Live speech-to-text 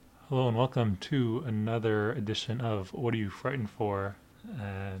Hello and welcome to another edition of What Are You Frightened For?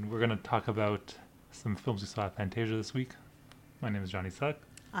 And we're going to talk about some films we saw at Fantasia this week. My name is Johnny Suck.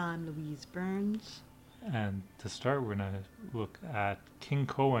 I'm Louise Burns. And to start, we're going to look at King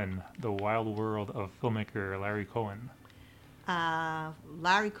Cohen, The Wild World of filmmaker Larry Cohen.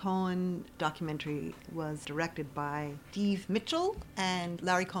 Larry Cohen documentary was directed by Steve Mitchell, and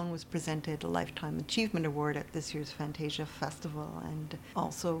Larry Cohen was presented a Lifetime Achievement Award at this year's Fantasia Festival. And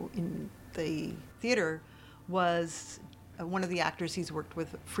also in the theater was one of the actors he's worked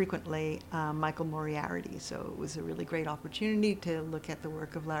with frequently, Michael Moriarty. So it was a really great opportunity to look at the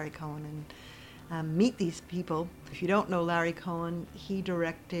work of Larry Cohen and meet these people. If you don't know Larry Cohen, he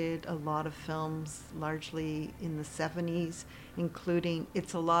directed a lot of films, largely in the 70s, including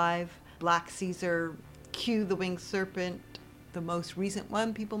It's Alive, Black Caesar, Q, the Winged Serpent. The most recent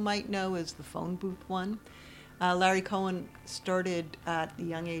one people might know is the phone booth one. Larry Cohen started at the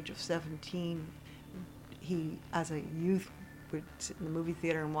young age of 17. He, as a youth, would sit in the movie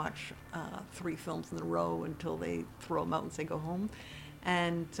theater and watch 3 films in a row until they throw him out and say, go home.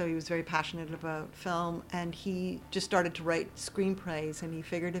 And so he was very passionate about film, and he just started to write screenplays, and he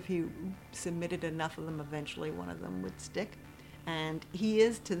figured if he submitted enough of them, eventually one of them would stick. And he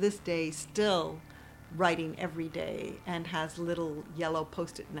is, to this day, still writing every day and has little yellow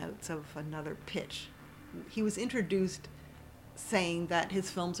Post-it notes of another pitch. He was introduced saying that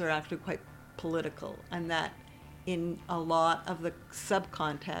his films are actually quite political, and that in a lot of the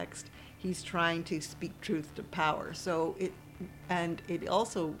subcontext, he's trying to speak truth to power. So it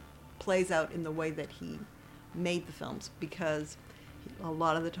also plays out in the way that he made the films, because a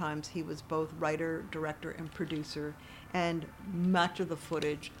lot of the times he was both writer, director, and producer, and much of the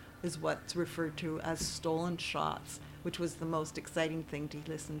footage is what's referred to as stolen shots, which was the most exciting thing to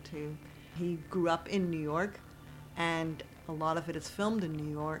listen to. He grew up in New York, and a lot of it is filmed in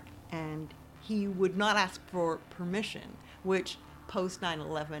New York, and he would not ask for permission, which post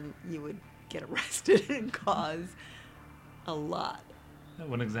 9/11 you would get arrested and cause a lot.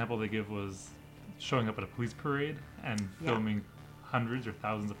 One example they give was showing up at a police parade and filming hundreds or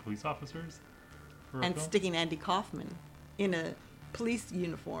thousands of police officers for a and film. Sticking Andy Kaufman in a police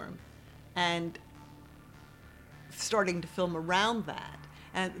uniform and starting to film around that.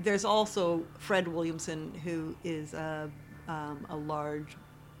 And there's also Fred Williamson, who is a large,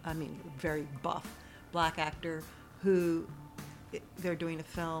 very buff black actor who they're doing a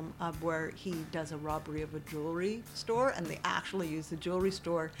film where he does a robbery of a jewelry store, and they actually use the jewelry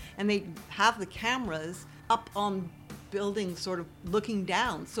store, and they have the cameras up on buildings sort of looking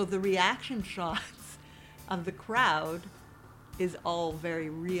down. So the reaction shots of the crowd is all very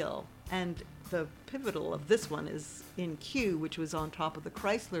real. And the pivotal of this one is in Q, which was on top of the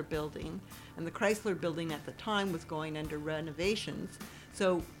Chrysler building. And the Chrysler building at the time was going under renovations.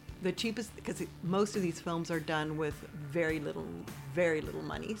 So the cheapest, because most of these films are done with very little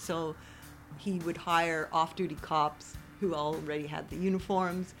money. So he would hire off-duty cops who already had the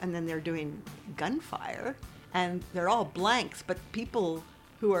uniforms, and then they're doing gunfire, and they're all blanks, but people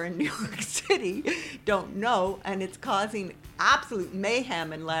who are in New York City don't know, and it's causing absolute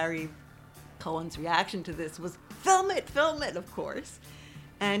mayhem. And Larry Cohen's reaction to this was, film it, of course.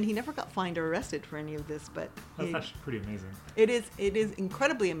 And he never got fined or arrested for any of this, but That's actually pretty amazing. It is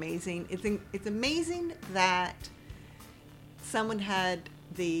incredibly amazing. It's amazing that someone had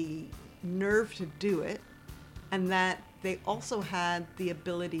the nerve to do it, and that they also had the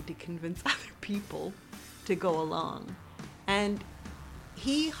ability to convince other people to go along. And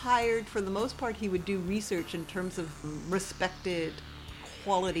he hired, for the most part, he would do research in terms of respected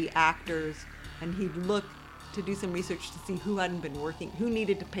quality actors, and he'd look to do some research to see who hadn't been working, who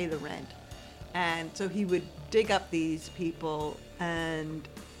needed to pay the rent. And so he would dig up these people and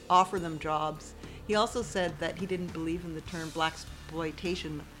offer them jobs. He also said that he didn't believe in the term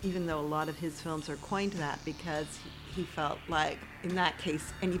blaxploitation, even though a lot of his films are coined that, because he felt like in that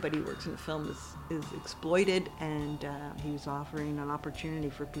case anybody who works in film is exploited, and he was offering an opportunity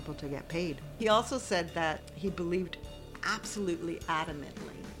for people to get paid. He also said that he believed absolutely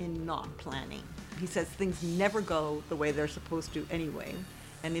adamantly in not planning. He says things never go the way they're supposed to anyway,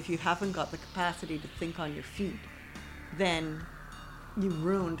 and if you haven't got the capacity to think on your feet, then you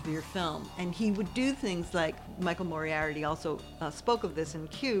ruined your film. And he would do things like, Michael Moriarty also spoke of this in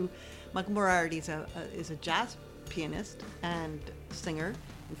Q. Michael Moriarty is a jazz pianist and singer.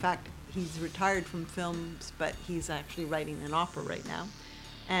 In fact, he's retired from films, but he's actually writing an opera right now.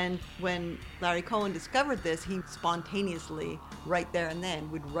 And when Larry Cohen discovered this, he spontaneously, right there and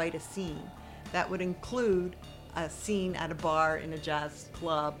then, would write a scene that would include a scene at a bar in a jazz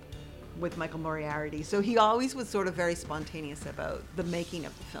club with Michael Moriarty. So he always was sort of very spontaneous about the making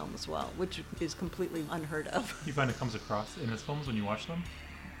of the film as well, which is completely unheard of. You find it comes across in his films when you watch them?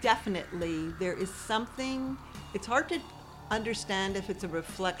 Definitely. There is something, it's hard to understand if it's a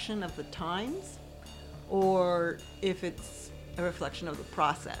reflection of the times or if it's a reflection of the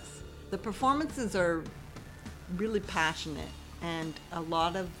process. The performances are really passionate, and a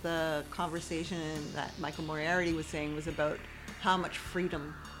lot of the conversation that Michael Moriarty was saying was about how much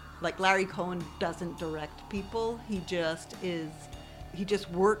freedom. Like Larry Cohen doesn't direct people, he just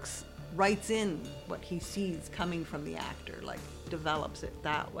writes in what he sees coming from the actor, like develops it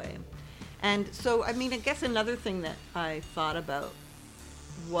that way. And so, I mean, I guess another thing that I thought about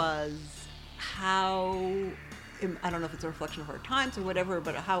was how, I don't know if it's a reflection of our times or whatever,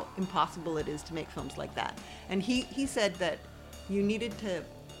 but how impossible it is to make films like that. And he said that you needed to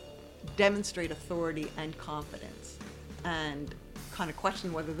demonstrate authority and confidence and kind of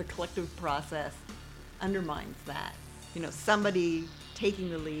question whether the collective process undermines that. You know, somebody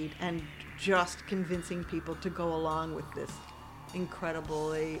taking the lead and just convincing people to go along with this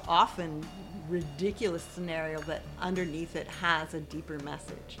incredibly, often ridiculous scenario that underneath it has a deeper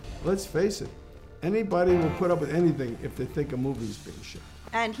message. Let's face it, anybody will put up with anything if they think a movie's being shot.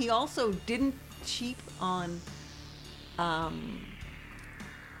 And he also didn't cheap on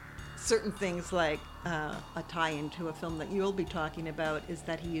certain things, like a tie-in to a film that you'll be talking about is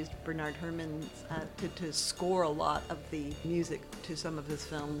that he used Bernard Herrmann's to score a lot of the music to some of his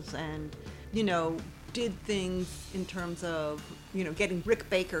films, and, you know, did things in terms of, you know, getting Rick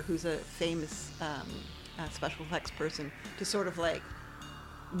Baker, who's a famous special effects person, to sort of like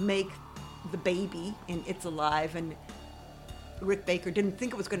make the baby in It's Alive, and Rick Baker didn't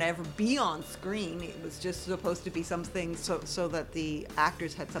think it was going to ever be on screen. It was just supposed to be something so that the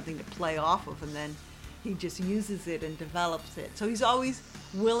actors had something to play off of, and then he just uses it and develops it. So he's always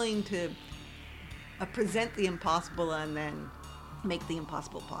willing to present the impossible and then make the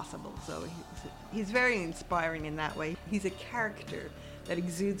impossible possible. So he's very inspiring in that way. He's a character that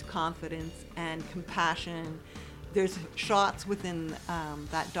exudes confidence and compassion. There's shots within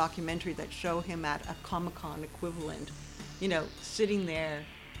that documentary that show him at a Comic-Con equivalent, you know, sitting there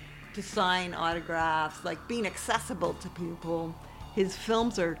to sign autographs, like being accessible to people. His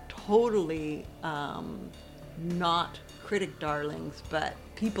films are totally not critic darlings, but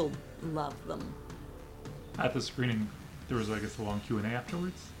people love them. At the screening, there was, I guess, a long Q&A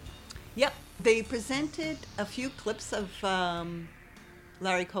afterwards? Yep. They presented a few clips of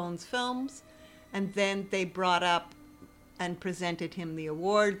Larry Cohen's films, and then they brought up and presented him the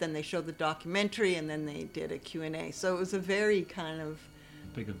award. Then they showed the documentary, and then they did a Q&A. So it was a very kind of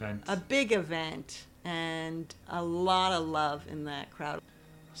big event. A big event, and a lot of love in that crowd.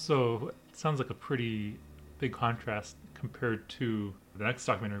 So it sounds like a pretty big contrast compared to the next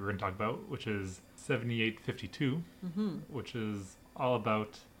documentary we're going to talk about, which is 7852, which is all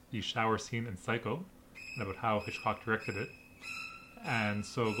about the shower scene in Psycho and about how Hitchcock directed it. And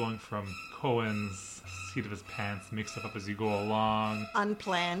so going from Cohen's seat of his pants, make stuff up as you go along.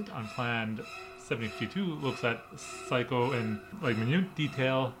 Unplanned. 7852 looks at Psycho in like minute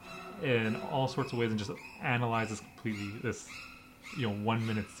detail in all sorts of ways and just analyzes completely this, you know, 1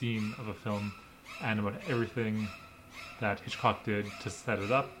 minute scene of a film and about everything that Hitchcock did to set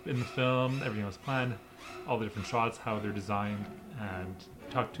it up in the film, everything was planned, all the different shots, how they're designed, and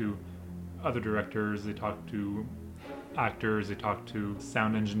talked to other directors, they talked to actors, they talked to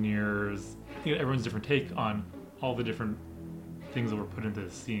sound engineers, you know, everyone's different take on all the different things that were put into the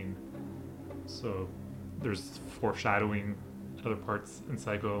scene. So there's foreshadowing at other parts in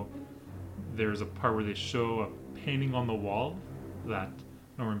Psycho. There's a part where they show a painting on the wall that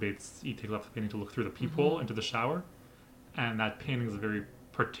Norman Bates, he takes off the painting to look through the peephole into the shower. And that painting is a very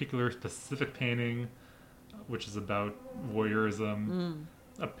particular, specific painting, which is about voyeurism,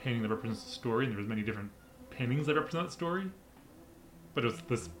 a painting that represents the story, and there's many different paintings that represent that story. But it was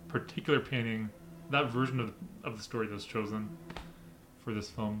this particular painting, that version of the story that was chosen for this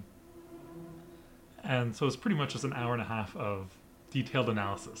film. And so it's pretty much just an hour and a half of detailed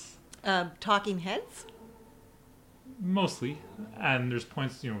analysis. Talking heads? Mostly. And there's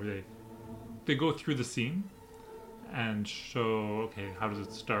points, you know, where they go through the scene and show, okay, how does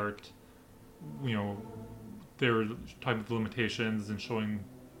it start? You know, they were talking about the limitations and showing,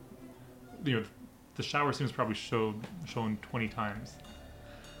 you know, the shower scene was probably shown 20 times.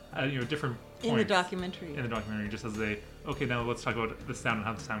 You know, different points. In the documentary. In the documentary, just as okay, now let's talk about the sound and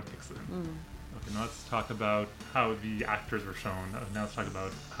how the sound kicks in. Okay, now let's talk about how the actors were shown. Now let's talk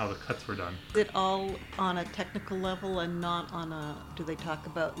about how the cuts were done. Is it all on a technical level and not on do they talk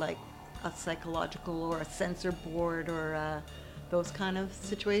about like a psychological or a censor board or those kind of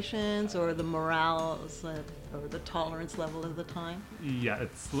situations, or the morals or the tolerance level of the time? Yeah,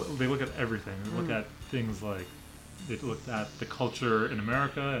 they look at everything. They look at things like they looked at the culture in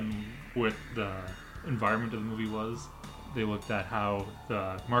America and what the environment of the movie was. They looked at how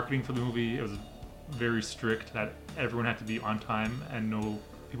the marketing for the movie, it was very strict that everyone had to be on time and no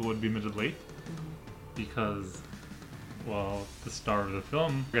people would be admitted late because, well, the star of the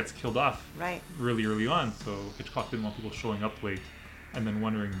film gets killed off really early on, so Hitchcock didn't want people showing up late and then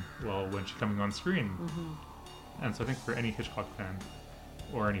wondering, well, when's she coming on screen? And so I think for any Hitchcock fan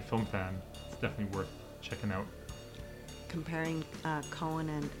or any film fan, it's definitely worth checking out. Comparing Cohen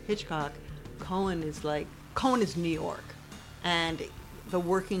and Hitchcock, Cohen is New York, and the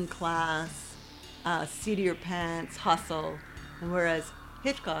working class, seat of your pants hustle, and whereas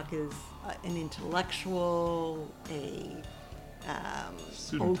Hitchcock is an intellectual, a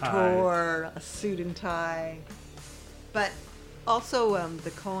auteur, a suit and tie. But also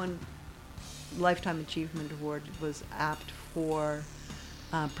the Cohen Lifetime Achievement Award was apt for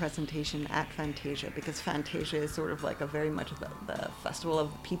presentation at Fantasia, because Fantasia is sort of like a very much the festival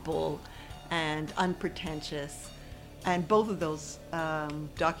of the people and unpretentious. And both of those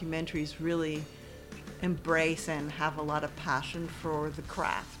documentaries really embrace and have a lot of passion for the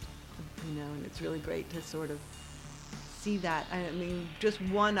craft, and it's really great to sort of see that. I mean, just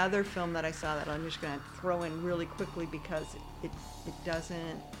one other film that I saw that I'm just going to throw in really quickly because it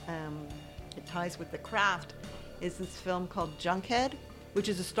doesn't, it ties with the craft, is this film called Junkhead, which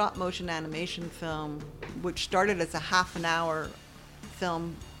is a stop motion animation film, which started as a half an hour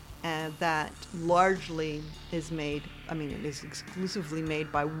film that largely is made, it is exclusively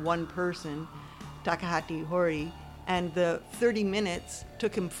made by one person, Takahata Hori, and the 30 minutes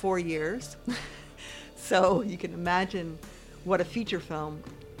took him 4 years. So you can imagine what a feature film,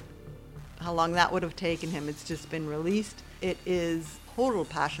 how long that would have taken him. It's just been released. It is a total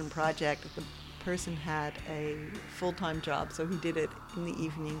passion project. The person had a full-time job, so he did it in the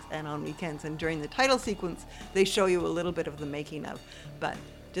evenings and on weekends. And during the title sequence, they show you a little bit of the making of. But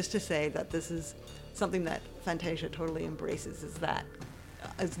just to say that this is something that Fantasia totally embraces, is that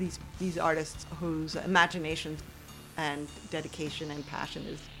as these artists whose imagination and dedication and passion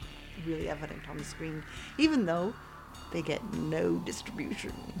is really evident on the screen, even though they get no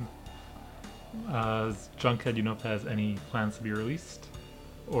distribution. Junkhead, if it has any plans to be released?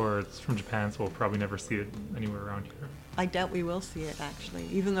 Or it's from Japan, so we'll probably never see it anywhere around here? I doubt we will see it, actually,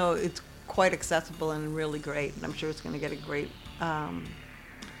 even though it's quite accessible and really great, and I'm sure it's going to get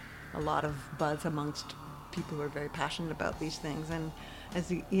a lot of buzz amongst people who are very passionate about these things. And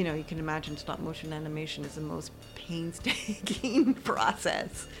as you can imagine, stop motion animation is the most painstaking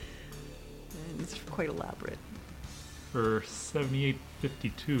process, and it's quite elaborate. For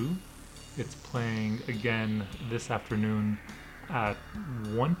 7852, it's playing again this afternoon at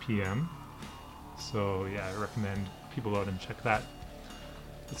 1 p.m. So yeah, I recommend people go out and check that.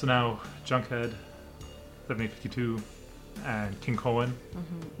 So now, Junkhead, 7852, and King Cohen.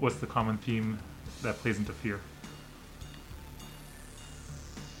 What's the common theme that plays into fear?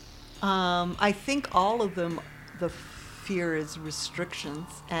 I think all of them, the fear is restrictions,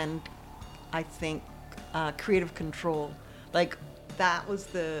 and I think creative control. Like that was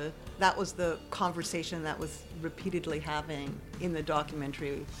the conversation that was repeatedly having in the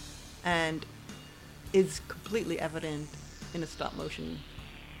documentary, and is completely evident in a stop motion.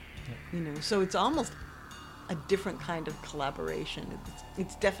 So it's almost a different kind of collaboration.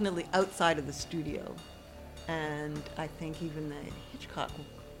 It's definitely outside of the studio, and I think even the Hitchcock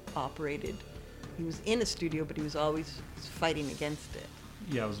operated, he was in a studio, but he was always fighting against it.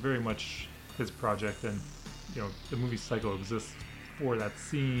 Yeah, it was very much his project, and the movie Psycho exists for that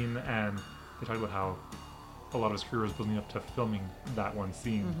scene, and they talk about how a lot of his career was building up to filming that one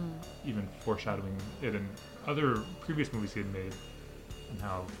scene, even foreshadowing it in other previous movies he had made, and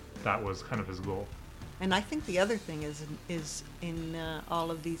how that was kind of his goal. And I think the other thing is in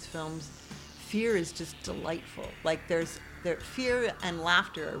all of these films, fear is just delightful. Like fear and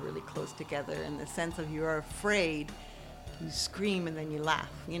laughter are really close together in the sense of you're afraid, you scream, and then you laugh.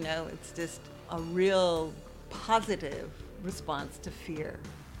 It's just a real positive response to fear.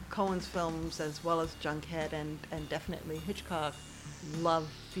 Cohen's films, as well as Junkhead and definitely Hitchcock, love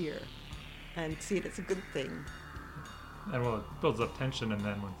fear and see it as a good thing. And it builds up tension, and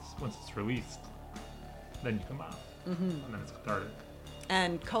then once it's released, then you come out, and then it's cathartic.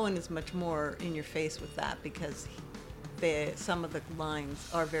 And Cohen is much more in your face with that, because some of the lines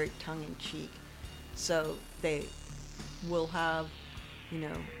are very tongue-in-cheek. So they will have,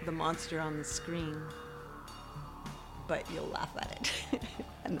 the monster on the screen, but you'll laugh at it,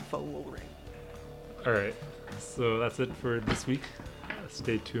 and the phone will ring. All right, so that's it for this week.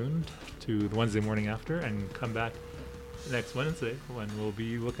 Stay tuned to the Wednesday morning after, and come back next Wednesday when we'll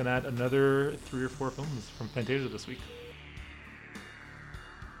be looking at another 3 or 4 films from Fantasia this week.